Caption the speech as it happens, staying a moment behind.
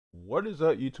What is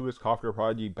up, YouTube? It's Coffee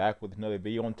Prodigy back with another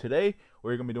video. And today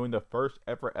we're gonna be doing the first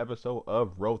ever episode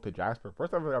of Road to Jasper.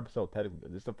 First ever episode, technically.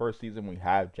 This is the first season we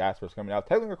have Jaspers coming out.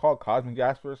 Technically, they're called Cosmic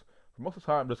Jaspers. For most of the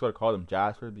time, I'm just gonna call them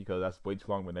Jaspers because that's way too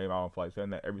long of a name. I don't feel like saying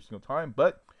that every single time.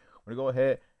 But we're gonna go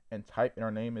ahead and type in our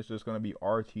name. It's just gonna be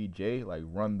RTJ, like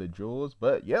Run the Jewels.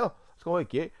 But yeah, let's go ahead and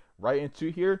get right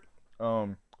into here.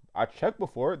 I checked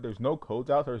before. There's no codes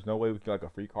out. So there's no way we can like a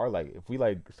free card. Like if we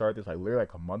like started this like literally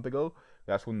like a month ago,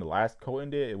 that's when the last code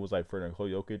ended. It was like for Nikola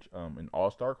Jokic, an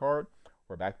All-Star card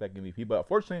or back-to-back MVP. But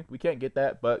unfortunately, we can't get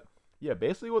that. But yeah,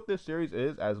 basically what this series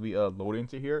is, as we load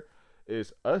into here,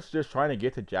 is us just trying to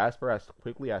get to Jasper as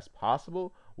quickly as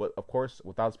possible. What, of course,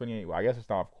 without spending any. Well, I guess it's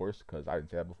not, of course, because I didn't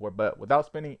say that before. But without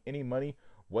spending any money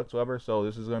whatsoever. So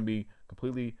this is gonna be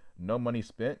completely no money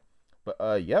spent.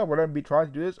 But yeah, we're gonna be trying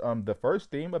to do this. The first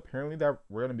theme apparently that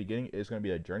we're gonna be getting is gonna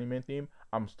be a journeyman theme.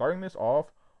 I'm starting this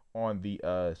off on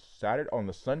the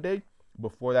Sunday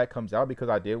before that comes out because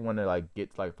I did want to like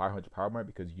get to like 500 power mark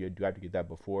because you do have to get that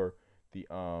before the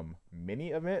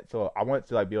mini event. So I want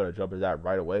to like be able to jump into that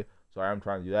right away. So I am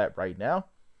trying to do that right now.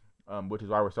 Which is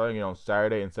why we're starting it on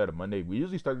Saturday instead of Monday. We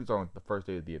usually start these on the first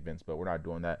day of the events, but we're not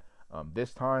doing that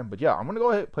this time. But yeah, I'm gonna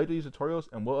go ahead and play through these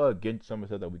tutorials and we'll get into some of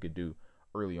the stuff that we could do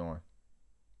early on.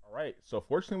 Alright, so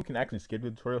fortunately we can actually skip the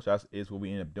tutorial, so that is what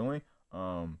we end up doing.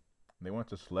 They want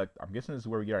to select, I'm guessing this is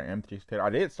where we get our amethyst Jason Tatum. I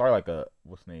did start like a,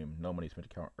 what's the name, no money spent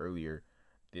account earlier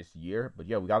this year. But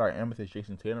yeah, we got our amethyst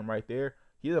Jason Tatum right there.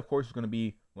 He, of course, is going to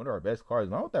be one of our best cards.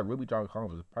 Not with that Ruby John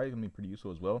Collins, is probably going to be pretty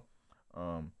useful as well.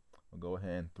 We'll go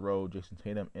ahead and throw Jason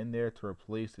Tatum in there to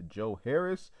replace Joe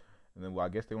Harris. And then, well, I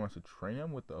guess they want us to train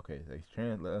him with the, okay,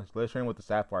 let's train with the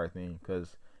Sapphire thing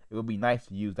because it would be nice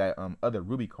to use that other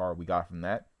Ruby card we got from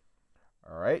that.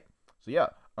 All right, so yeah,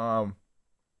 so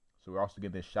we're also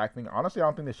getting this Shaq thing. Honestly, I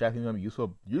don't think this Shaq thing is gonna be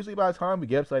useful. Usually, by the time we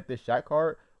get up to like this Shaq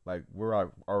card, like we're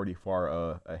already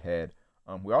far ahead.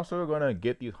 We're also gonna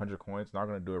get these 100 coins. Not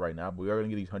gonna do it right now, but we are gonna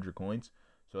get these 100 coins.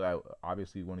 So that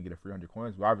obviously we want to get a free 100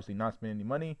 coins. We're obviously not spending any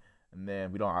money, and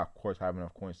then we don't of course have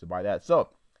enough coins to buy that. So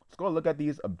let's go look at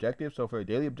these objectives. So for the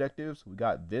daily objectives, we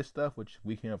got this stuff, which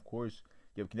we can of course,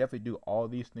 yeah, we can definitely do all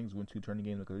these things. Win 2 tourney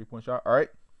games with a 3-point shot. All right.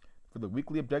 For the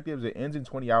weekly objectives, it ends in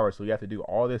 20 hours, so you have to do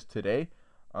all this today.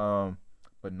 But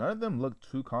none of them look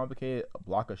too complicated.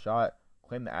 Block a shot,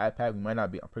 claim the ad pack. We might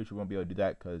not be. I'm pretty sure we won't be able to do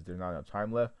that because there's not enough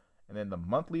time left. And then the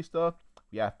monthly stuff,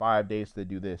 we have 5 days to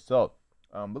do this. So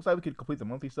looks like we could complete the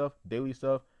monthly stuff, daily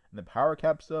stuff, and the power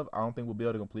cap stuff. I don't think we'll be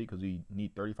able to complete because we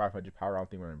need 3,500 power. I don't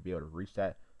think we're gonna be able to reach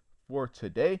that for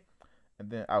today. And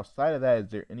then outside of that, is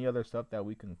there any other stuff that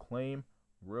we can claim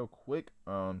real quick?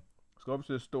 Let's go over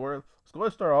to the store. Let's go ahead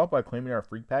and start off by claiming our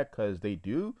free pack because they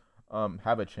do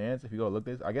have a chance. If you go look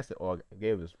at this, I guess it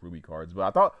gave us Ruby cards, but I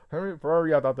thought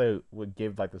for I thought they would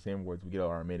give like the same words we get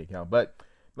on our main account. But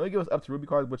they only give us up to Ruby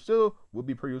cards, which still would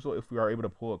be pretty useful if we are able to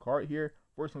pull a card here.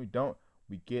 Fortunately, we don't.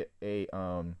 We get a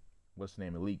what's the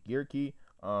name? Elite Gear Key.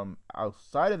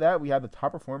 Outside of that, we have the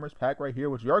Top Performers pack right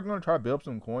here, which we are going to try to build up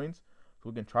some coins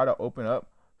so we can try to open up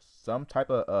some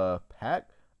type of pack.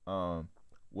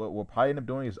 What we'll probably end up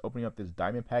doing is opening up this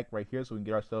diamond pack right here so we can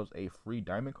get ourselves a free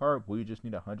diamond card. We just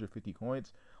need 150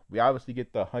 coins. We obviously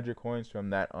get the 100 coins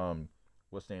from that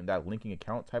what's the name, that linking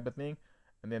account type of thing,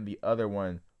 and then the other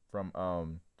one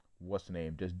from what's the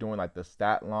name, just doing like the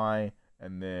stat line,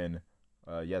 and then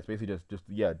yeah, it's basically just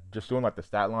doing like the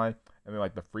stat line, and then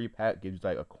like the free pack gives you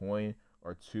like a coin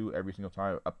or two every single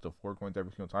time, up to 4 coins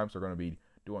every single time. So we're gonna be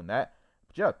doing that.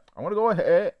 But yeah, I want to go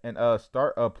ahead and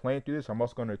start playing through this. I'm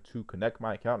also going to connect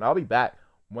my account, and I'll be back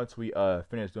once we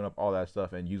finish doing up all that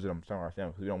stuff and using them some of our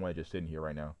samples because we don't want to just sit in here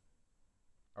right now.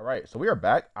 All right, so we are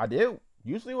back.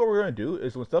 Usually what we're going to do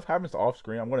is when stuff happens off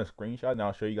screen, I'm going to screenshot and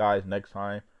I'll show you guys next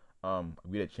time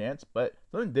we get a chance. But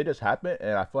something did just happen,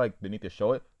 and I feel like they need to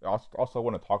show it. I also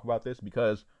want to talk about this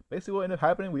because basically what ended up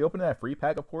happening, we opened that free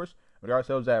pack, of course. We got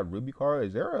ourselves that Ruby card.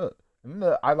 Is there a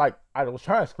I was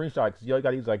trying to screenshot because you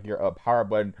gotta use like your power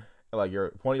button, and, like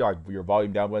your pointing like your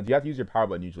volume down buttons. You have to use your power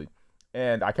button usually,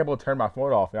 and I kept on turning my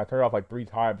phone off, and I turned it off like 3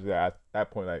 times. At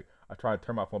that point, like I tried to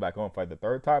turn my phone back on for like the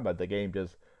 3rd time, but the game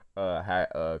just had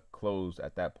closed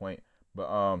at that point.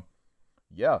 But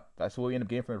yeah, that's what we ended up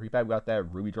getting from the pre-pack. We got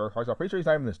that Ruby Jordan card. So I'm pretty sure he's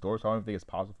not even in the store, so I don't think it's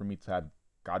possible for me to have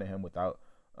gotten him without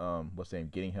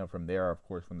getting him from there, of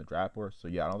course, from the draft board. So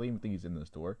yeah, I don't even think he's in the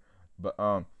store, but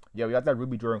yeah, we got that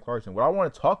Ruby Jordan Clarkson. What I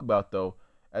want to talk about though,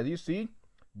 as you see,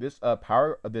 this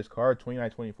power of this card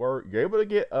 2924, you're able to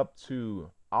get up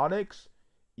to Onyx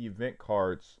event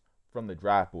cards from the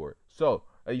draft board. So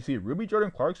as you see, Ruby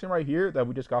Jordan Clarkson right here that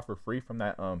we just got for free from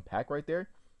that pack right there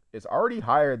is already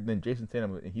higher than Jason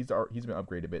Tatum, and he's been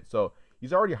upgraded a bit. So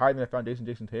he's already higher than the foundation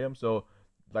Jason Tatum. So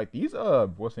like these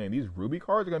these Ruby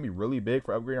cards are gonna be really big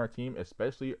for upgrading our team,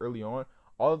 especially early on.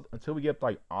 Until we get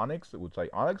like Onyx, which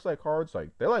like Onyx like cards like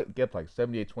they like get like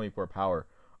 78 24 power.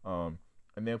 Um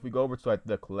and then if we go over to like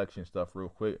the collection stuff real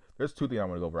quick, there's two things I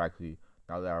want to go over actually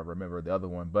now that I remember the other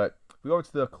one. But if we go over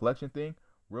to the collection thing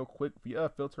real quick, if you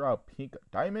filter out pink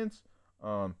diamonds,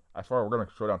 as far as we're gonna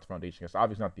show down to foundation, it's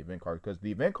obviously not the event card because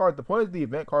the event card, the point is the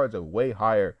event cards are way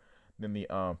higher than the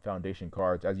foundation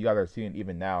cards, as you guys are seeing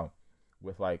even now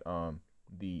with like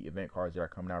the event cards that are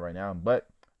coming out right now. But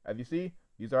as you see,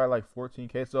 these are like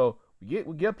 14k, so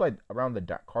we get up like around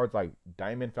the cards like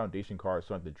diamond foundation cards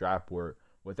so at the draft board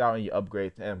without any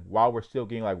upgrades, and while we're still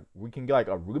getting like we can get like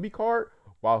a ruby card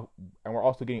while and we're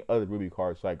also getting other ruby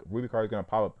cards. So, like ruby card is gonna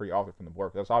pop up pretty often from the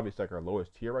board. That's obviously like our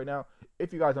lowest tier right now.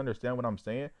 If you guys understand what I'm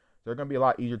saying, they're gonna be a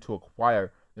lot easier to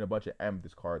acquire than a bunch of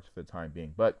amethyst cards for the time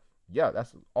being. But yeah,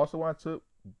 that's also wanted to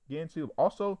get into.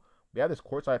 Also, we have this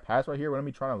courtside pass right here. We're gonna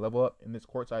be trying to level up in this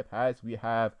courtside pass. We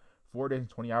have 4 days and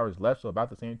 20 hours left, so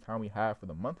about the same time we have for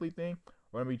the monthly thing.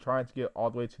 We're gonna be trying to get all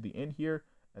the way to the end here,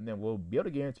 and then we'll be able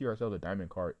to guarantee ourselves a diamond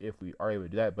card if we are able to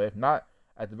do that. But if not,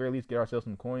 at the very least, get ourselves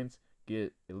some coins,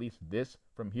 get at least this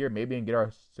from here, maybe, and get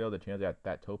ourselves a chance at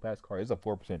that topaz card. It's a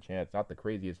 4% chance, not the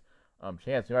craziest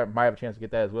chance. You might have a chance to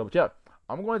get that as well. But yeah,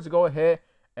 I'm going to go ahead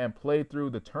and play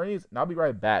through the tourneys, and I'll be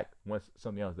right back once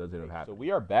something else does end up happening. So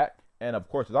we are back, and of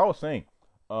course, as I was saying,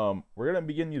 we're gonna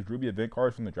be getting these ruby event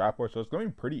cards from the draft board, so it's gonna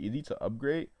be pretty easy to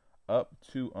upgrade up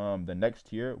to the next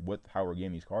tier with how we're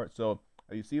getting these cards. So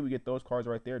as you see, we get those cards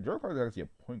right there. Jordan Clarkson is actually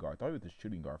a point guard. I thought he was a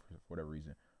shooting guard for whatever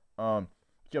reason.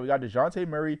 Yeah, we got DeJounte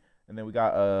Murray, and then we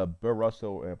got Bill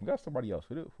Russell, and we got somebody else.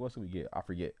 Who else did we get? I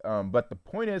forget. But the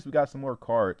point is, we got some more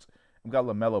cards. We got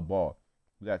LaMelo Ball.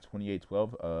 We got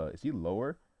 28-12. Is he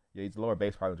lower? Yeah, he's lower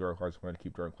base probably than Jordan Clarkson. We're gonna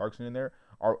keep Jordan Clarkson in there.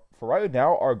 For right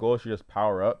now, our goal is to just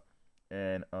power up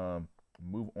and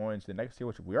move on to the next tier,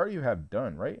 which we already have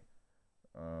done, right?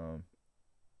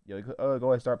 Yeah, we could, go ahead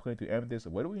and start playing through amethyst.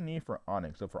 What do we need for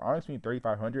onyx? So for onyx, we need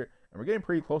 3,500, and we're getting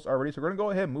pretty close already. So we're gonna go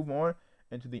ahead and move on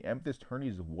into the amethyst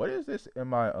tourneys. What is this in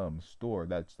my store?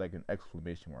 That's like an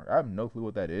exclamation mark. I have no clue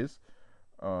what that is.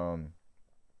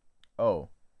 Oh,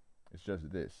 it's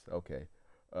just this. Okay.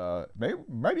 Maybe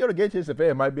might be able to get to this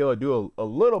event. Might be able to do a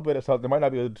little bit of something. Might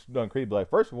not be able to do crazy, but like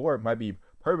first war might be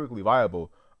perfectly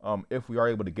viable. If we are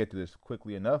able to get to this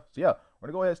quickly enough. So yeah, we're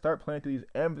gonna go ahead and start playing through these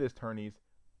amethyst tourneys.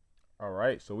 All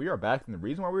right, so we are back, and the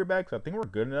reason why we're back is I think we're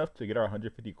good enough to get our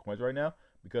 150 coins right now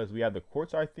because we have the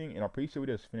courtside thing, and I'm pretty sure we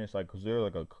just finished like because they're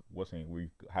like we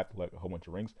have to like a whole bunch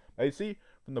of rings. As you see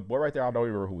from the board right there, I don't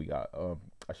remember who we got.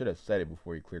 I should have said it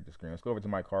before you cleared the screen. Let's go over to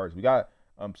my cards. We got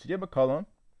CJ McCollum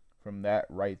from that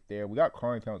right there. We got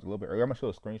Carl Towns a little bit earlier. I'm gonna show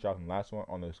a screenshot from the last one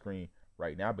on the screen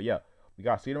right now, but yeah. We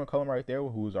got CJ McCollum right there,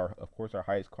 who's of course, our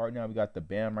highest card now. We got the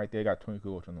Bam right there. We got Tony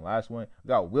Kukoc on the last one. We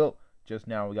got Wilt just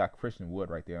now. We got Christian Wood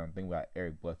right there. I think we got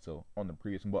Eric Bledsoe on the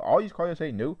previous one. But all these cards I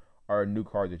say new are new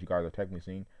cards that you guys are technically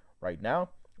seeing right now.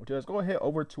 Okay, let's go ahead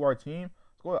over to our team.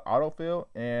 Let's go to autofill,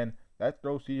 and that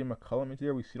throws CJ McCollum into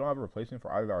there. We still don't have a replacement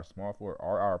for either our small forward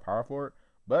or our power forward,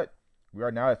 but we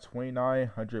are now at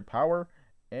 2,900 power,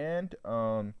 and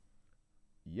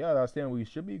yeah, that's saying we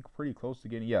should be pretty close to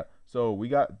getting. Yeah, so we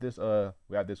got this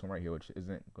we have this one right here, which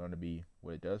isn't going to be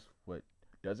what does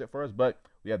it for us, but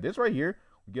we have this right here.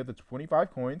 We get the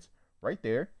 25 coins right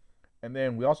there, and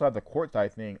then we also have the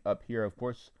courtside thing up here. Of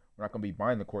course, we're not going to be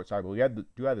buying the courtside, but we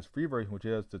do have this free version, which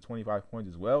is the 25 coins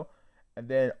as well. And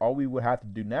then all we would have to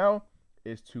do now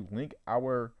is to link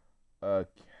our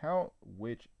account,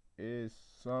 which is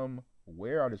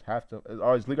somewhere. I'll just have to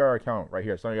always link our account right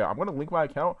here. So yeah, I'm going to link my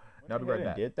account. Now we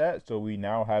already did that, so we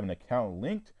now have an account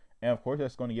linked, and of course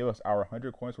that's going to give us our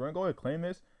 100 coins. We're going to go ahead and claim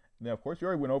this, and then of course you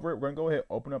already went over it. We're going to go ahead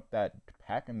and open up that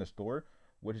pack in the store,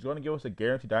 which is going to give us a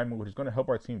guaranteed diamond, which is going to help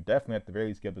our team definitely at the very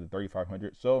least get to the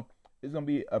 3,500. So it's going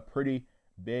to be a pretty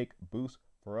big boost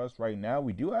for us right now.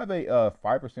 We do have a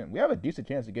 5%. We have a decent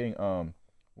chance of getting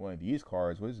one of these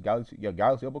cards. What is Galaxy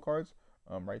Opal cards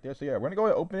right there. So yeah, we're gonna go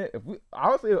ahead and open it.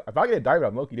 If I get a diamond,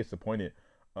 I'm low-key disappointed.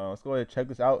 Let's go ahead and check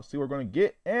this out, see what we're going to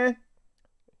get, and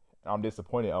I'm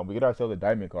disappointed. We get ourselves a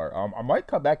diamond card. I might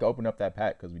come back and open up that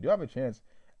pack because we do have a chance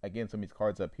at getting some of these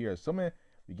cards up here. Assuming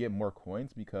we get more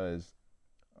coins because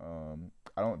I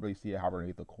don't really see how we're going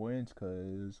to get the coins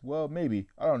because, well, maybe.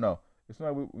 I don't know. It's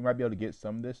like we might be able to get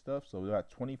some of this stuff. So we got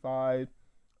 25.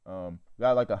 We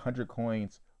got like 100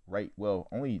 coins, right? Well,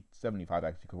 only 75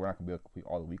 actually because we're not going to be able to complete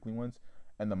all the weekly ones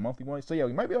and the monthly ones. So yeah,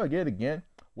 we might be able to get it again.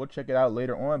 We'll check it out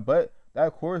later on, but that,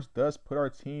 of course, does put our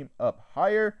team up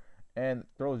higher and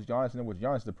throws Giannis in, which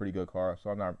Giannis is a pretty good card, so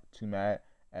I'm not too mad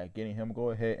at getting him. Go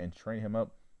ahead and train him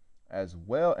up as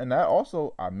well. And that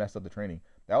also, I messed up the training.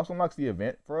 That also unlocks the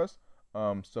event for us.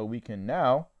 So we can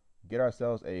now get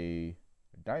ourselves a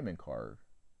diamond card.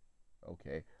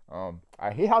 Okay.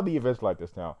 I hate how the events like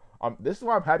this now. This is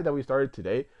why I'm happy that we started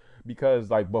today, because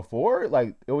like before,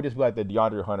 like it would just be like the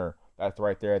DeAndre Hunter that's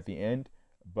right there at the end.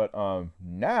 But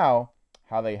now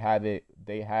how they have it,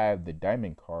 they have the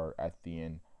diamond card at the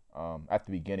end, at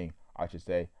the beginning, I should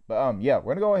say. But yeah,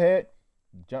 we're gonna go ahead,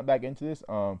 jump back into this.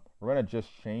 We're gonna just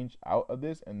change out of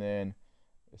this, and then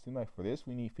it seems like for this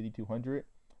we need 5,200.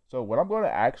 So what I'm going to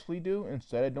actually do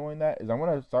instead of doing that is I'm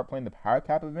going to start playing the power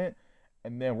cap event,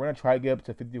 and then we're going to try to get up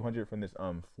to 5,200 from this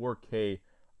 4K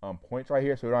points right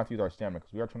here, so we don't have to use our stamina,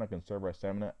 because we are trying to conserve our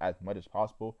stamina as much as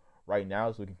possible right now,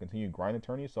 so we can continue grinding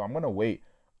tourneys. So I'm going to wait.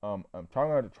 I'm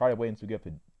trying to wait until we get up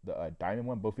to the diamond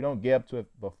one, but if we don't get up to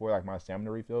it before like my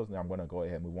stamina refills, then I'm going to go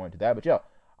ahead and move on to that. But yeah,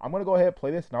 I'm going to go ahead and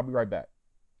play this, and I'll be right back.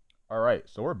 All right,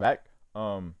 so we're back.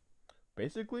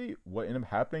 Basically, what ended up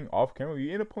happening off camera, we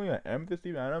ended up playing an Amethyst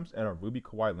Steve Adams and a Ruby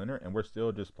Kawhi Leonard, and we're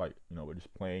still just like, we're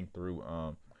just playing through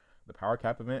the power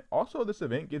cap event. Also, this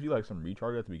event gives you like some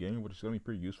recharge at the beginning, which is gonna be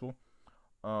pretty useful.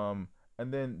 Um,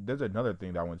 and then there's another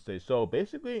thing that I want to say. So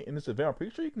basically, in this event, I'm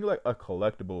pretty sure you can do like a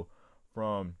collectible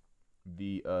from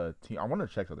the team. I want to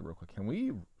check something real quick. Can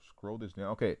we scroll this down?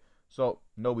 Okay, so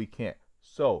no, we can't.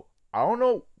 So I don't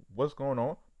know what's going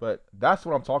on, but that's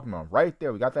what I'm talking about right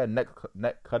there. We got that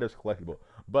net cutters collectible,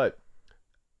 but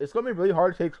it's gonna be really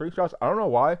hard to take screenshots. I don't know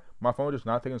why my phone is just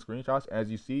not taking screenshots.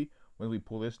 As you see, when we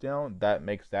pull this down, that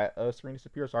makes that screen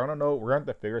disappear. So I don't know. We're gonna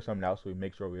have to figure something out so we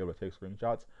make sure we're able to take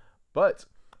screenshots. But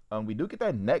we do get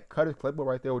that net cutters collectible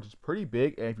right there, which is pretty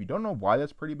big. And if you don't know why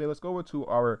that's pretty big, let's go over to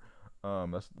our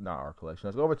that's not our collection.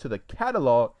 Let's go over to the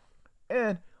catalog,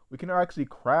 and we can actually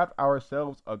craft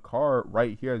ourselves a card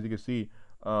right here. As you can see,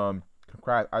 can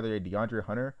craft either a DeAndre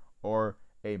Hunter or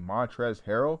a Montrezl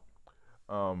Harrell.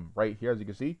 Right here, as you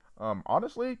can see.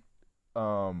 Honestly,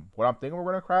 what I'm thinking we're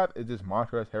gonna craft is this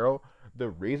Montrezl Harrell. The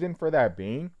reason for that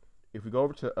being, if we go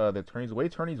over to the tourneys, the way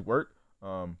tourneys work,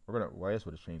 we're gonna. Well, I guess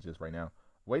we'll just change this right now.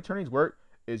 The way tourneys work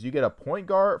is you get a point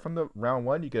guard from the round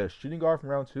one, you get a shooting guard from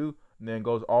round two, and then it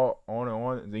goes all on and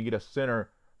on, and then you get a center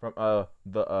from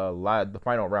the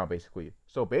final round, basically.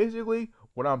 So basically,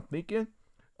 what I'm thinking,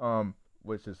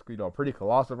 which is pretty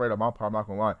colossal right on my part, I'm not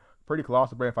gonna lie, pretty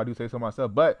colossal brand if I do say so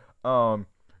myself. But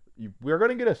we're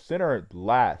gonna get a center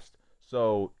last.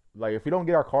 So like if we don't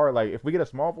get our card, like if we get a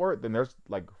small forward, then there's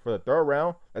like for the third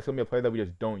round, that's gonna be a player that we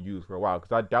just don't use for a while,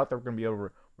 because I doubt that we're gonna be able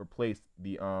to replace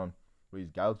the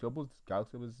Galaxy Opal. Is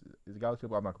Galaxy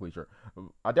Opal? I'm not completely sure.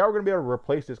 I doubt we're gonna be able to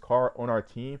replace this card on our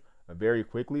team very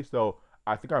quickly. So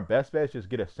I think our best bet is just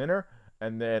get a center,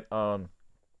 and then have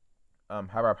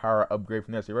our power upgrade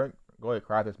from there. So we're gonna go ahead and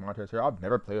craft this Montrezl Harrell. I've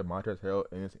never played with Montrezl Harrell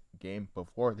in this game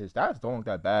before. His stats don't look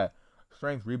that bad.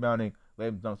 Strength, rebounding,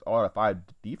 layup dunks, all out of 5.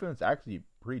 Defense actually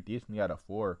pretty decently out of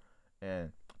 4,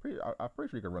 and I'm pretty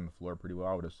sure he can run the floor pretty well.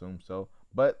 I would assume so.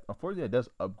 But unfortunately, it does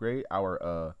upgrade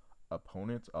our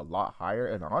opponents a lot higher.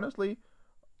 And honestly,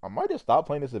 I might just stop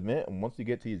playing this event once we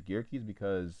get to these gear keys,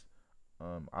 because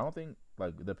I don't think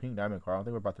like the pink diamond card, I don't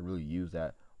think we're about to really use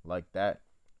that like that.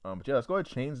 But yeah, let's go ahead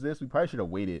and change this. We probably should have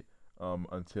waited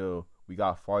until we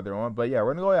got farther on. But yeah,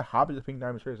 we're gonna go ahead and hop into pink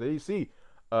diamond trade. So you see,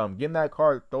 getting that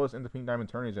card, throw us into pink diamond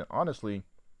tourneys, and honestly,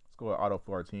 let's go ahead and auto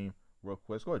for our team real quick.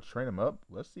 Let's go ahead and train him up.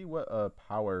 Let's see what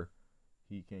power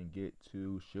he can get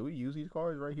to. Should we use these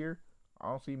cards right here? I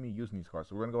don't see me using these cards,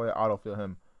 so we're gonna go ahead and autofill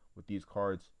him with these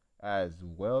cards as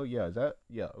well. Yeah, is that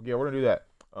okay? We're gonna do that.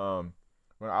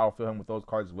 We're gonna autofill him with those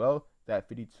cards as well. That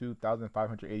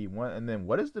 52,581, and then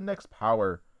what is the next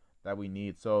power that we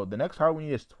need? So the next power we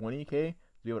need is 20k to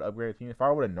be able to upgrade a team. If I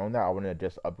would have known that, I would have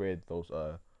just upgraded those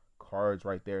cards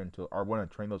right there until, or want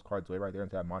to train those cards away right there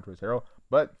into that Montrezl Harrell.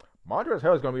 But Montrezl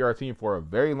Harrell is gonna be our team for a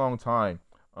very long time,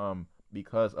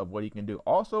 because of what he can do.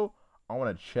 Also, I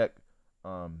want to check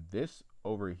this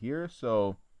over here.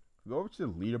 So go over to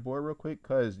the leaderboard real quick,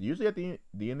 because usually at the end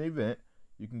of the event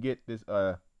you can get this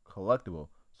collectible.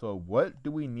 So what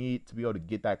do we need to be able to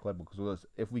get that collectible? Because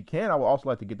if we can, I would also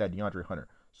like to get that DeAndre Hunter.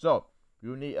 So we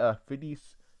will need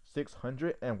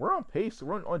 5,600, and we're on pace.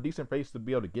 We're on decent pace to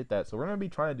be able to get that. So we're gonna be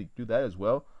trying to do that as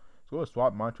well. So we'll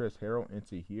swap Montrezl Harrell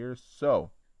into here.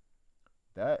 So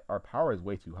that our power is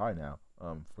way too high now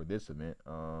for this event.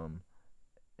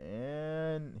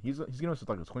 And he's giving us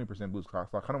like a 20% boost, so I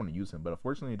kind of want to use him, but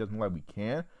unfortunately it doesn't look like we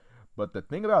can. But the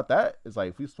thing about that is,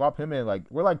 like, if we swap him in, like,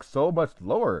 we're like so much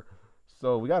lower,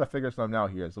 so we got to figure something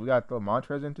out here. So we got to throw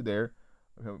Montrez into there.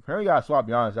 Apparently we got to swap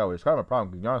Giannis out. It's kind of a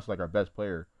problem because Giannis is like our best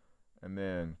player. And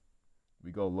then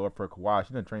we go lower for Kawhi.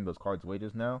 She didn't train those cards away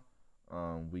just now.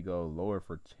 We go lower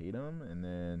for Tatum, and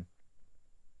then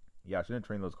Yeah, I shouldn't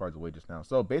train those cards away just now.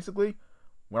 So basically,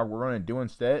 what we're going to do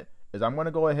instead is I'm going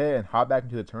to go ahead and hop back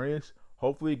into the tournaments.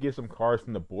 Hopefully, get some cards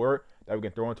from the board that we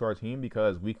can throw into our team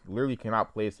because we literally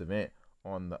cannot play this event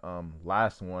on the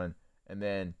last one. And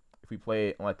then if we play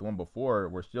it on like the one before,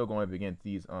 we're still going up against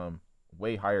these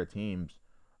way higher teams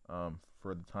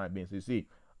for the time being. So you see,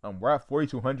 we're at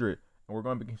 4,200 and we're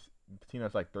going to be a team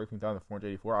that's like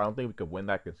 13,484. I don't think we could win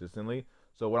that consistently.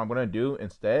 So what I'm going to do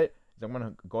instead is I'm going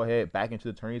to go ahead back into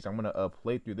the tournaments. I'm going to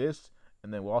play through this,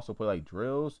 and then we'll also play like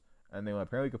drills, and then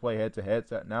apparently we can play head-to-head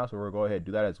set now, so we're going to go ahead and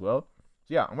do that as well.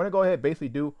 So yeah, I'm going to go ahead and basically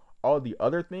do all the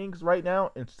other things right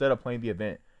now instead of playing the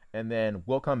event, and then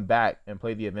we'll come back and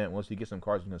play the event once we get some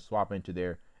cards we can swap into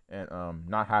there and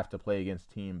not have to play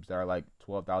against teams that are like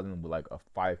 12,000 with like a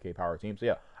 5K power team. So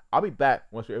yeah, I'll be back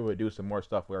once we're able to do some more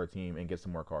stuff with our team and get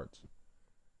some more cards.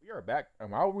 We are back,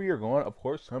 and while we are going, of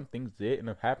course, some things did end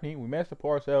up happening. We managed to pull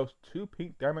ourselves 2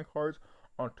 pink diamond cards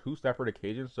on 2 separate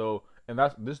occasions. So, and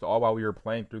this is all while we were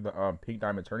playing through the pink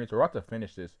diamond tourney. So we're about to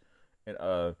finish this in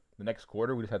the next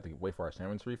quarter. We just have to wait for our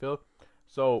salmons to refill.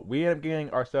 So we end up getting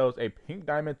ourselves a pink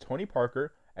diamond Tony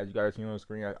Parker, as you guys are seeing on the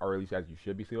screen, or at least as you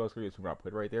should be seeing on the screen. So I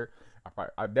put it right there.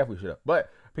 I definitely should have,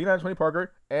 but pink diamond Tony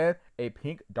Parker and a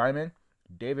pink diamond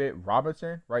David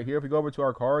Robinson right here. If we go over to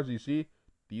our cards, you see.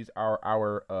 These are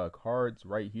our cards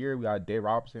right here. We got Dave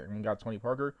Robinson and we got Tony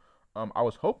Parker. I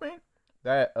was hoping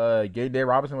that Dave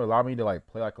Robinson would allow me to like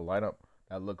play like a lineup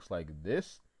that looks like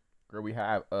this, where we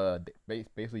have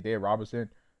basically Dave Robinson,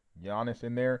 Giannis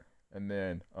in there, and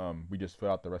then we just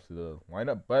fill out the rest of the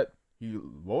lineup. But he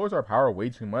lowers our power way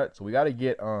too much, so we got to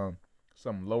get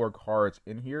some lower cards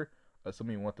in here,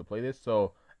 assuming we want to play this.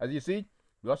 So as you see,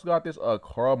 we also got this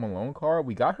Karl Malone card.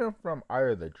 We got him from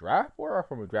either the draft or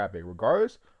from a draft pick.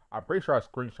 Regardless, I'm pretty sure I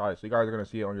screenshot it, so you guys are gonna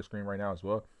see it on your screen right now as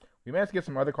well. We managed to get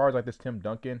some other cards like this Tim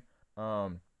Duncan. I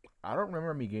don't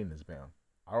remember me getting this bound.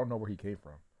 I don't know where he came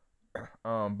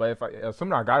from. But if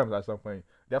assuming I got him at some point,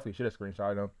 definitely should have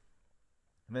screenshotted him.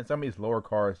 And then some of these lower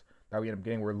cards that we end up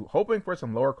getting, we're hoping for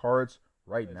some lower cards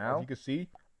right now. As you can see,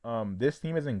 this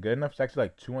team isn't good enough. It's actually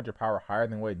like 200 power higher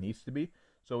than what it needs to be.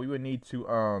 So we would need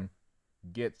to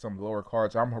get some lower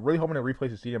cards. I'm really hoping to replace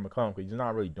the CJ McCollum because he's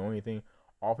not really doing anything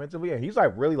offensively, and he's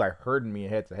like really like hurting me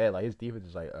head to head. Like his defense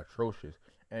is like atrocious,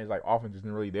 and his like offense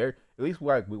isn't really there. At least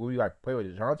when we like play with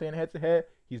DeJounte in head to head,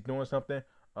 he's doing something.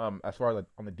 As far as like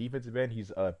on the defensive end,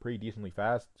 he's pretty decently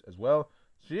fast as well.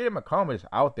 CJ McCollum is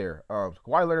out there.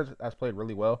 Kawhi Leonard has played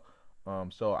really well.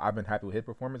 So I've been happy with his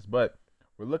performance, but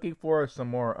we're looking for some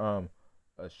more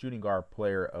a shooting guard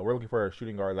player. We're looking for a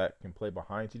shooting guard that can play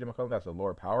behind CJ McCollum. That's a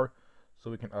lower power. So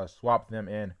we can swap them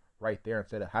in right there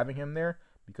instead of having him there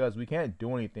because we can't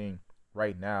do anything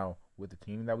right now with the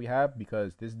team that we have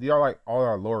because these are like all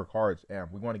our lower cards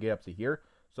and we want to get up to here.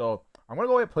 So I'm going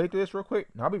to go ahead and play through this real quick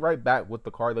and I'll be right back with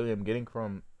the card that I'm getting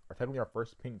from technically our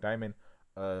first pink diamond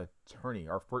tourney,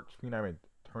 our first pink diamond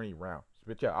tourney round.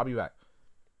 So yeah, I'll be back.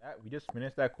 We just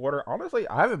finished that quarter. Honestly,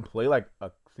 I haven't played like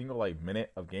a single like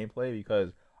minute of gameplay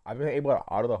because I've been able to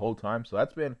auto the whole time. So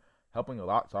that's been helping a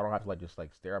lot, so I don't have to like just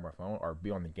like stare at my phone or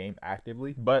be on the game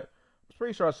actively. But I'm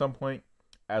pretty sure at some point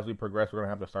as we progress, we're gonna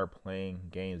have to start playing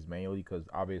games manually because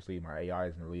obviously my AI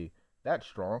isn't really that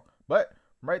strong. But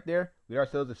right there, we got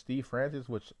ourselves a Steve Francis,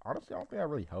 which honestly I don't think that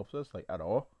really helps us like at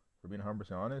all. For being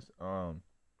 100% honest,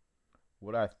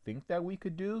 what I think that we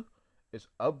could do is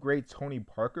upgrade Tony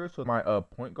Parker so my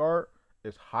point guard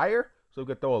is higher, so we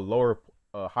could throw a lower,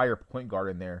 higher point guard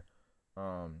in there,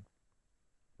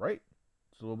 right?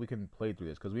 So we can play through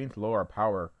this because we need to lower our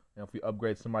power. And if we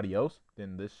upgrade somebody else,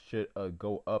 then this should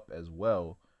go up as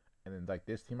well. And then like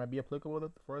this team might be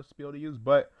applicable for us to be able to use.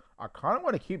 But I kind of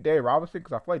want to keep Dave Robinson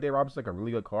because I feel like Dave Robinson is like a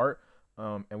really good card.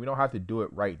 And we don't have to do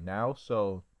it right now.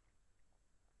 So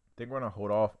I think we're gonna hold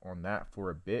off on that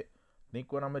for a bit. I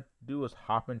think what I'm gonna do is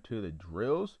hop into the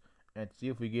drills and see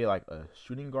if we get like a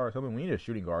shooting guard or something. We need a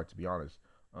shooting guard to be honest.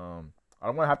 I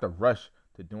don't want to have to rush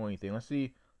to do anything. Let's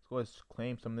see. Let's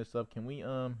claim some of this stuff. Can we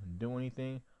do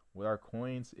anything with our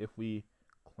coins if we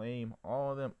claim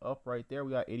all of them up right there?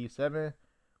 We got 87.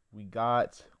 We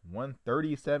got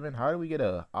 137. How do we get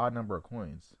a odd number of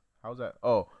coins? How's that?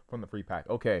 Oh, from the free pack.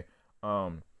 Okay.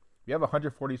 We have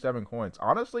 147 coins.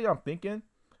 Honestly, I'm thinking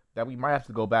that we might have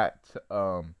to go back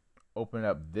to open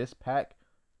up this pack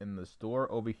in the store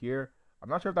over here. I'm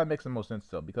not sure if that makes the most sense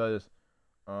though because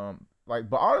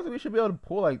but honestly, we should be able to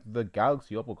pull like the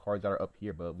Galaxy Opal cards that are up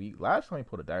here. But we last time we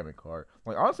pulled a diamond card.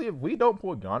 Like honestly, if we don't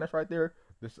pull Giannis right there,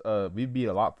 this we'd be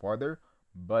a lot farther.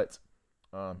 But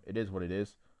it is what it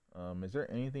is. Is there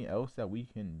anything else that we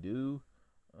can do?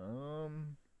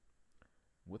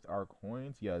 with our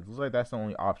coins. Yeah, it looks like that's the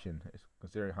only option,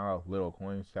 considering how little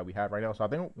coins that we have right now. So I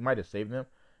think we might just save them,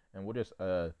 and we'll just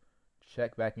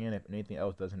check back in if anything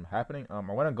else doesn't happen. I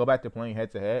want to go back to playing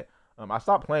head to head. I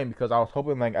stopped playing because I was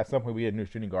hoping like at some point we get a new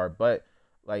shooting guard, but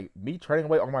like me trading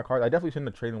away all my cards, I definitely shouldn't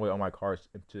have traded away all my cards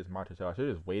into this monster cell. I should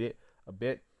have just waited a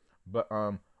bit, but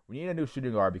we need a new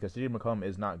shooting guard because CJ McCollum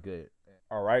is not good.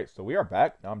 All right, so we are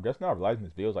back. Now, I'm just now realizing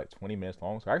this video is like 20 minutes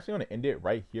long, so I actually want to end it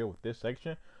right here with this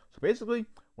section. So basically,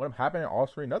 what happened in all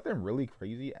three, nothing really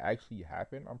crazy actually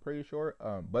happened, I'm pretty sure.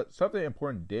 But something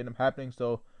important did end up happening.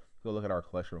 So let's go look at our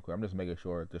collection real quick. I'm just making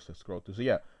sure just to scroll through. So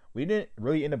yeah, we didn't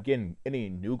really end up getting any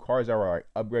new cards that were like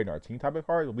upgrading our team type of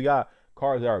cards. We got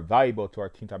cards that are valuable to our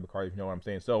team type of cards, if you know what I'm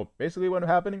saying. So basically, what ended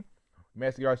up happening, we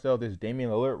managed to get ourselves this Damian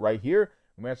Lillard right here.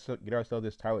 We managed to get ourselves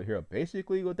this Tyler Hero.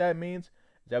 Basically, what that means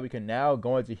is that we can now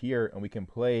go into here and we can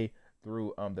play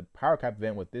through the Power Cap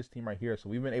event with this team right here. So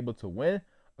we've been able to win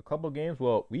a couple games.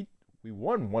 Well, we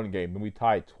won one game and we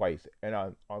tied twice. And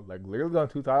I was like literally on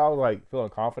two ties. I was like feeling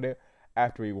confident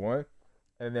after we won.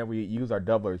 And then we used our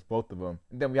doublers, both of them.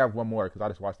 And then we have one more because I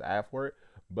just watched the ad for it.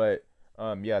 But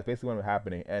yeah, it's basically what was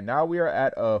happening. And now we are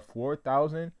at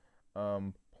 4,000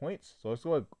 points. So let's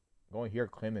go in here,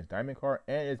 claim this diamond card,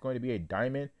 and it's going to be a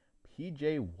diamond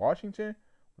PJ Washington,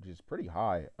 which is pretty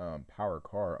high power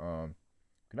car.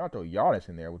 Can now throw Giannis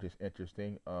in there, which is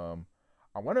interesting. I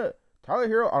want to Tyler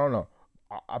Hero. I don't know.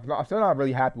 I'm still not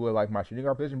really happy with like my shooting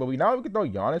guard position, but we can throw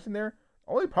Giannis in there.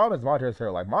 The only problem is Montrezl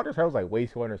Harrell. Like Montrezl Harrell's like way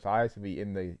too undersized to be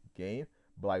in the game,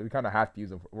 but like we kind of have to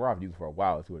use him. We're gonna have to use him for a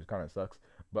while too, which kind of sucks.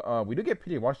 But we do get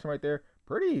PJ Washington right there.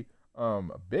 Pretty a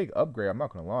big upgrade. I'm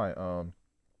not gonna lie.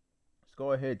 Let's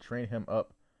go ahead and train him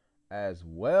up as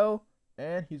well,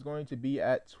 and he's going to be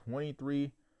at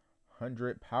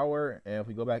 2300 power. And if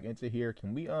we go back into here,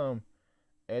 can we add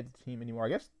the team anymore? I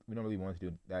guess we don't really want to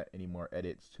do that anymore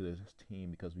edits to this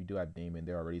team because we do have Damon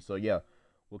there already. So yeah,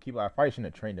 we'll keep. I probably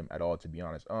shouldn't have trained him at all, to be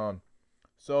honest. At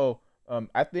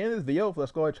the end of this video,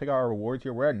 let's go ahead and check out our rewards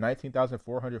here. We're at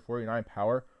 19,449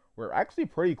 power. We're actually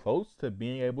pretty close to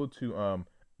being able to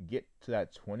get to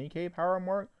that 20k power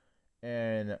mark,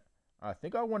 and I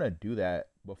think I want to do that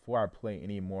before I play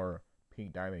any more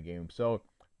pink diamond games. So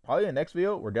probably in the next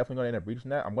video, we're definitely going to end up reaching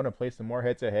that. I'm going to play some more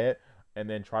head to head and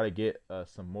then try to get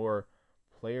some more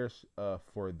players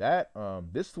for that.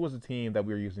 This was a team that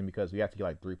we were using because we have to get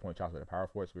like 3-point shots with the power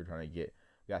forward. So we were trying to get.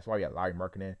 That's why we got Larry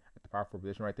Marketing at the power forward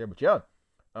position right there. But yeah,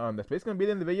 that's basically gonna be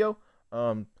the end of the video.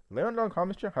 Let me know in the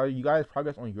comments how you guys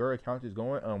progress on your account is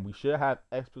going. We should have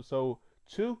episode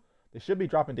 2. They should be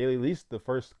dropping daily, at least the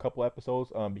first couple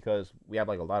episodes, because we have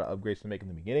like a lot of upgrades to make in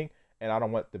the beginning, and I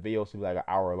don't want the videos to be like an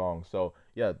hour long. So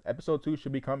yeah, episode 2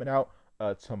 should be coming out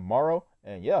tomorrow.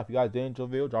 And yeah, if you guys did enjoy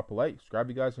the video, drop a like, subscribe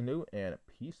if you guys are new, and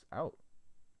peace out.